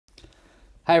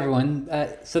Hi everyone.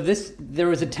 There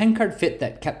was a 10 card fit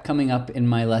that kept coming up in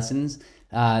my lessons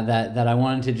that I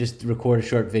wanted to just record a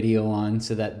short video on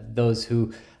so that those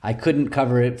who I couldn't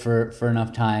cover it for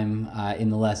enough time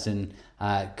in the lesson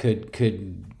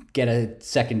could get a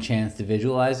second chance to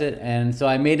visualize it. And so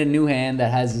I made a new hand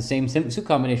that has the same suit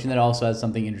combination that also has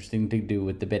something interesting to do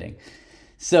with the bidding.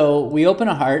 So we open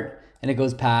a heart and it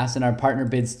goes pass, and our partner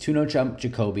bids 2-no trump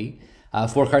Jacoby,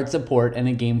 4 card support, and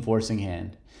a game forcing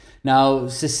hand. Now,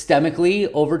 systemically,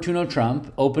 over 2-no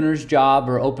trump, opener's job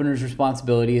or opener's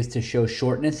responsibility is to show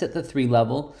shortness at the 3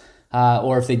 level,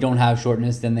 or if they don't have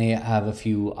shortness, then they have a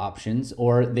few options,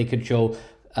 or they could show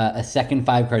a second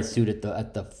 5-card suit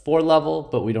at the 4 level,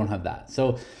 but we don't have that.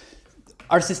 So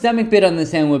our systemic bid on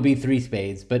this hand would be 3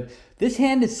 spades, but this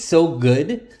hand is so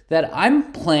good that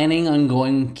I'm planning on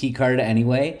going key card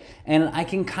anyway, and I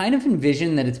can kind of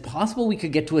envision that it's possible we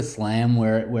could get to a slam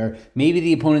where maybe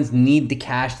the opponents need to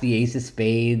cash the ace of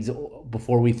spades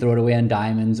before we throw it away on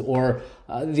diamonds, or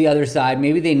the other side,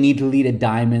 maybe they need to lead a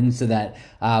diamond so that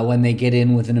when they get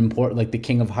in with an important, like the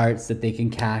king of hearts, that they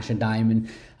can cash a diamond.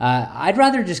 I'd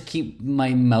rather just keep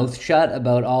my mouth shut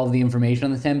about all of the information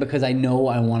on this hand because I know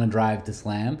I want to drive to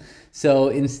slam. So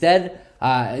instead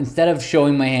of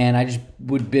showing my hand, I just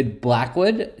would bid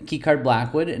Blackwood, key card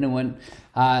Blackwood, and it went,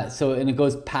 and it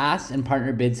goes pass, and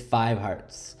partner bids 5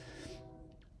 hearts.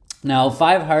 Now,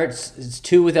 5 hearts is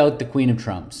 2 without the queen of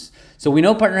trumps. So we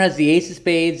know partner has the ace of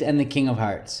spades and the king of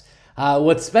hearts.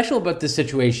 What's special about this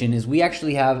situation is we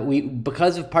actually have,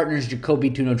 because of partner's Jacoby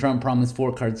 2-no trump promise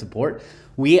 4-card support,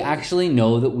 we actually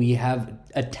know that we have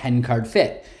a 10-card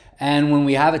fit. And when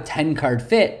we have a 10-card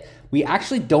fit, we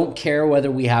actually don't care whether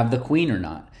we have the queen or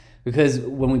not. Because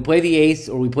when we play the ace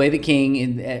or we play the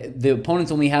king, the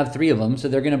opponents only have 3 of them, so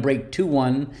they're going to break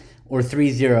 2-1 or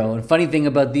 3-0. And funny thing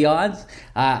about the odds,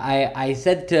 I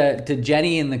said to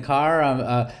Jenny in the car,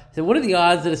 I said, what are the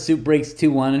odds that a suit breaks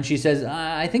 2-1? And she says,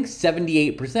 I think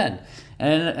 78%.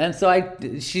 And so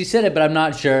she said it, but I'm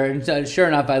not sure. And so sure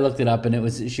enough, I looked it up,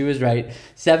 and she was right.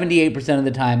 78% of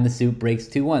the time, the suit breaks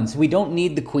 2-1. So we don't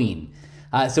need the queen.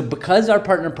 So because our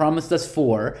partner promised us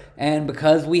 4, and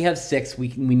because we have 6, we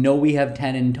know we have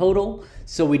 10 in total,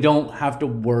 so we don't have to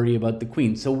worry about the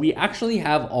queen. So we actually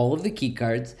have all of the key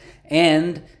cards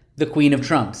and the queen of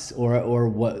trumps,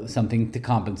 or something to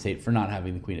compensate for not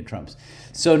having the queen of trumps.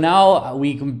 So now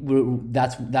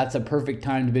that's a perfect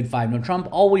time to bid 5-no trump.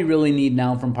 All we really need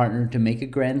now from partner to make a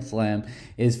grand slam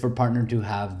is for partner to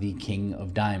have the king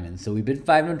of diamonds. So we bid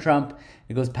 5-no trump,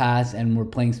 it goes pass, and we're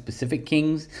playing specific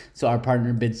kings. So our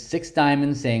partner bids 6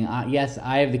 diamonds, saying, yes,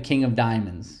 I have the king of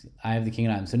diamonds. I have the king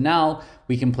of diamonds. So now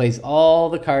we can place all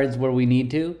the cards where we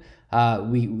need to.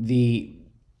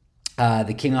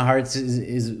 The king of hearts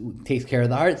takes care of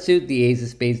the heart suit. The ace of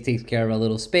spades takes care of our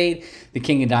little spade. The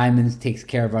king of diamonds takes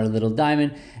care of our little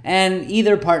diamond. And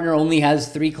either partner only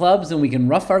has 3 clubs and we can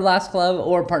rough our last club,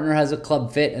 or partner has a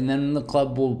club fit and then the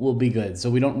club will be good. So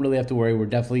we don't really have to worry. We're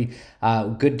definitely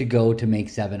good to go to make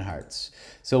 7 hearts.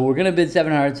 So we're going to bid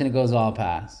 7 hearts, and it goes all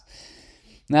pass.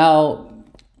 Now,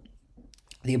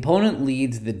 the opponent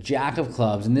leads the jack of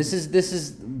clubs, and this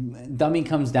is dummy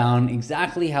comes down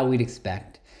exactly how we'd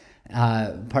expect.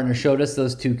 Partner showed us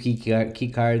those 2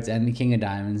 key cards and the king of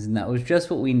diamonds, and that was just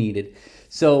what we needed.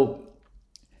 So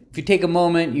if you take a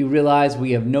moment, you realize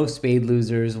we have no spade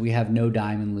losers, we have no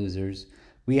diamond losers,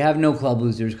 we have no club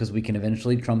losers because we can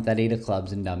eventually trump that 8 of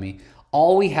clubs in dummy.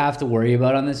 All we have to worry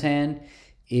about on this hand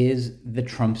is the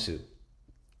trump suit.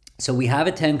 So we have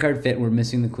a 10-card fit, we're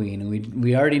missing the queen, and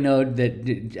we already know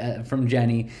that from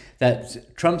Jenny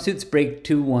that trump suits break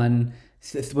 2-1.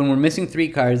 When we're missing 3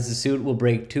 cards, the suit will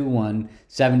break 2-1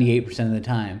 78% of the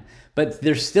time. But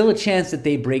there's still a chance that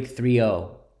they break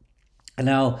 3-0.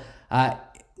 Now,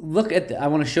 look at I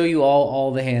want to show you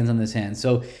all the hands on this hand.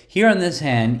 So here on this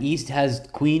hand, East has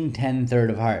queen 10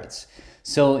 third of hearts.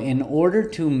 So in order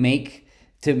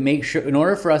in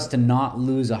order for us to not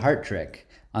lose a heart trick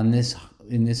on this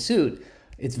in this suit,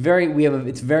 it's very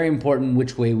important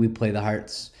which way we play the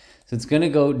hearts. So it's going to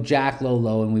go jack low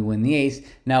low, and we win the ace.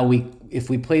 Now if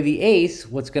we play the ace,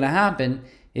 what's going to happen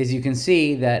is you can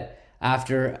see that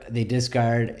after they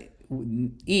discard,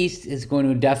 East is going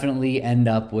to definitely end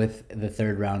up with the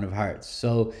 3rd round of hearts.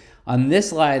 So on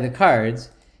this lie of the cards,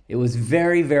 it was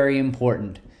very, very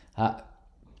important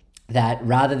that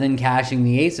rather than cashing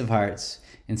the ace of hearts,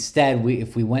 instead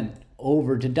if we went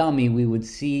over to dummy, we would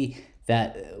see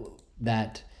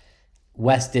that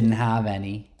West didn't have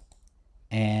any,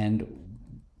 and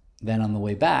then on the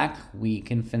way back, we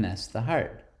can finesse the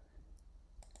heart.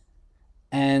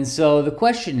 And so the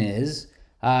question is,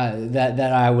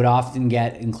 that I would often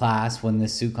get in class when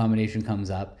this suit combination comes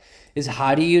up is,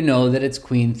 how do you know that it's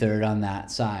queen third on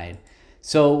that side?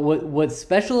 So what's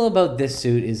special about this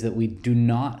suit is that we do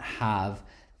not have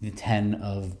the 10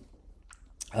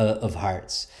 of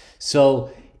hearts.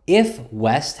 So if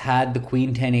West had the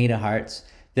queen 10 8 of hearts,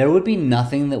 there would be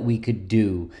nothing that we could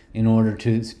do in order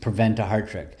to prevent a heart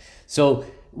trick. So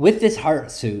with this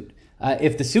heart suit,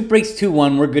 if the suit breaks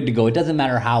 2-1, we're good to go. It doesn't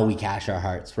matter how we cash our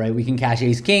hearts, right? We can cash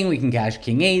ace king, we can cash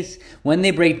king ace. When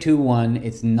they break 2-1,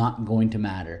 it's not going to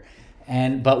matter.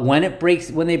 But when they break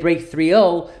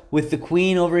 3-0 with the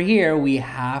queen over here, we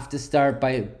have to start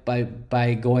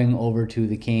by going over to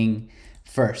the king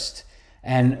first.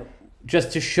 And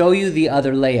just to show you the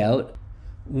other layout,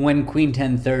 when queen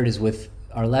 10 third is with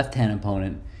our left hand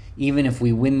opponent, even if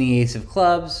we win the ace of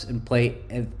clubs and play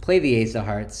the ace of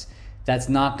hearts, that's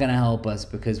not going to help us,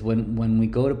 because when we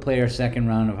go to play our second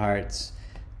round of hearts,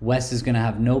 West is going to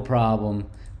have no problem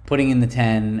putting in the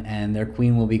 10 and their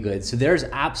queen will be good. So there's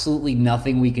absolutely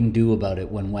nothing we can do about it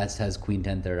when West has queen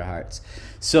 10 third of hearts.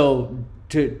 So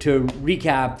to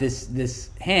recap this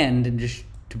hand, and just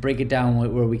to break it down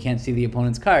where we can't see the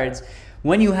opponent's cards,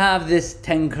 when you have this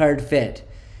 10 card fit,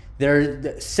 there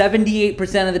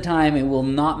 78% of the time it will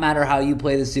not matter how you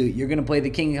play the suit. You're going to play the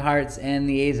king of hearts and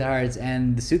the ace of hearts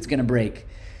and the suit's going to break.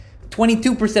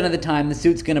 22% of the time the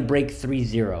suit's going to break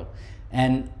 3-0.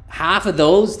 And half of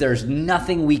those, there's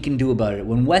nothing we can do about it.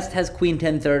 When West has queen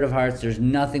 10 third of hearts, there's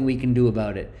nothing we can do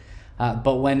about it.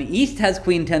 But when East has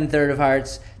queen 10 third of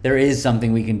hearts, there is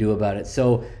something we can do about it.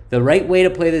 So the right way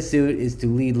to play the suit is to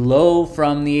lead low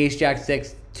from the ace jack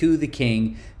 6 to the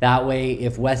king. That way,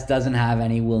 if West doesn't have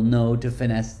any, we'll know to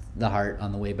finesse the heart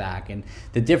on the way back. And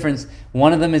the difference,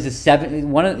 one of them is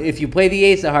if you play the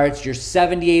ace of hearts, you're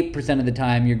 78% of the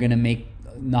time you're going to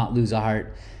not lose a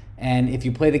heart. And if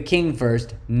you play the king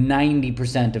first,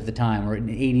 90% of the time, or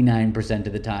 89%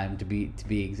 of the time to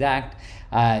be exact,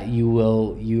 you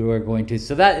are going to.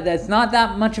 So that's not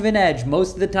that much of an edge.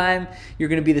 Most of the time, you're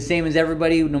going to be the same as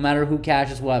everybody, no matter who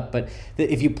cashes what. But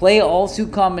if you play all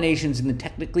suit combinations in the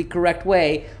technically correct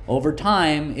way, over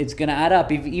time, it's going to add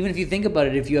up. Even if you think about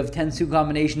it, if you have 10 suit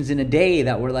combinations in a day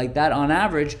that were like that, on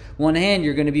average, one hand,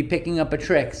 you're going to be picking up a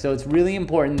trick. So it's really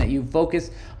important that you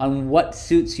focus on what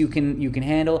suits you can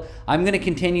handle. I'm going to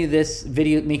continue this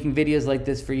video, making videos like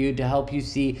this for you to help you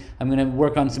see. I'm going to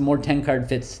work on some more 10 card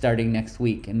fits starting next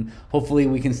week, and hopefully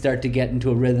we can start to get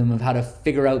into a rhythm of how to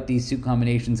figure out these suit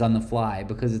combinations on the fly,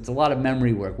 because it's a lot of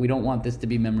memory work. We don't want this to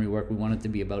be memory work. We want it to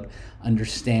be about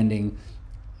understanding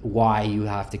why you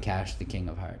have to cash the king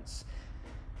of hearts.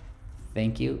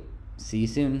 Thank you. See you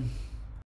soon.